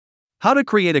How to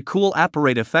create a cool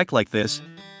Apparate effect like this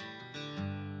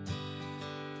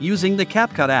using the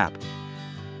CapCut app.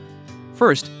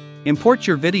 First, import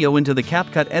your video into the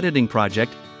CapCut editing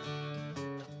project,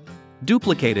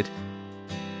 duplicate it,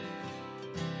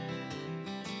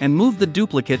 and move the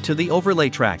duplicate to the overlay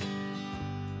track.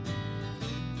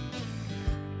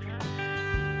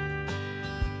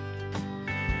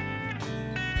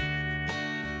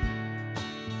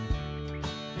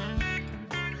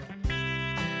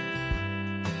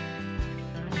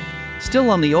 Still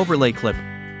on the overlay clip,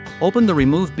 open the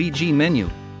Remove BG menu.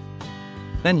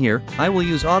 Then here, I will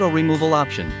use Auto Removal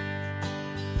option.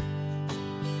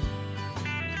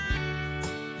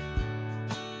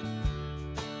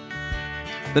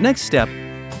 The next step,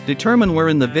 determine where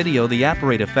in the video the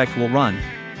Apparate effect will run.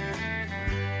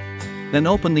 Then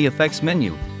open the Effects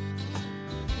menu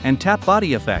and tap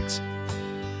Body Effects.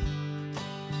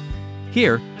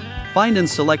 Here, find and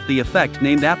select the effect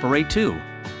named Apparate 2.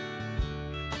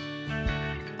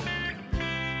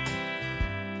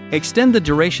 Extend the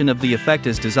duration of the effect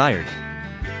as desired.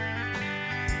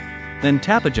 Then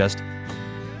tap Adjust,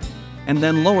 and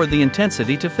then lower the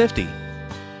intensity to 50.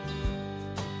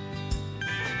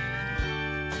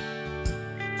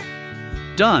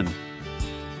 Done.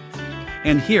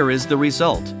 And here is the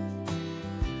result.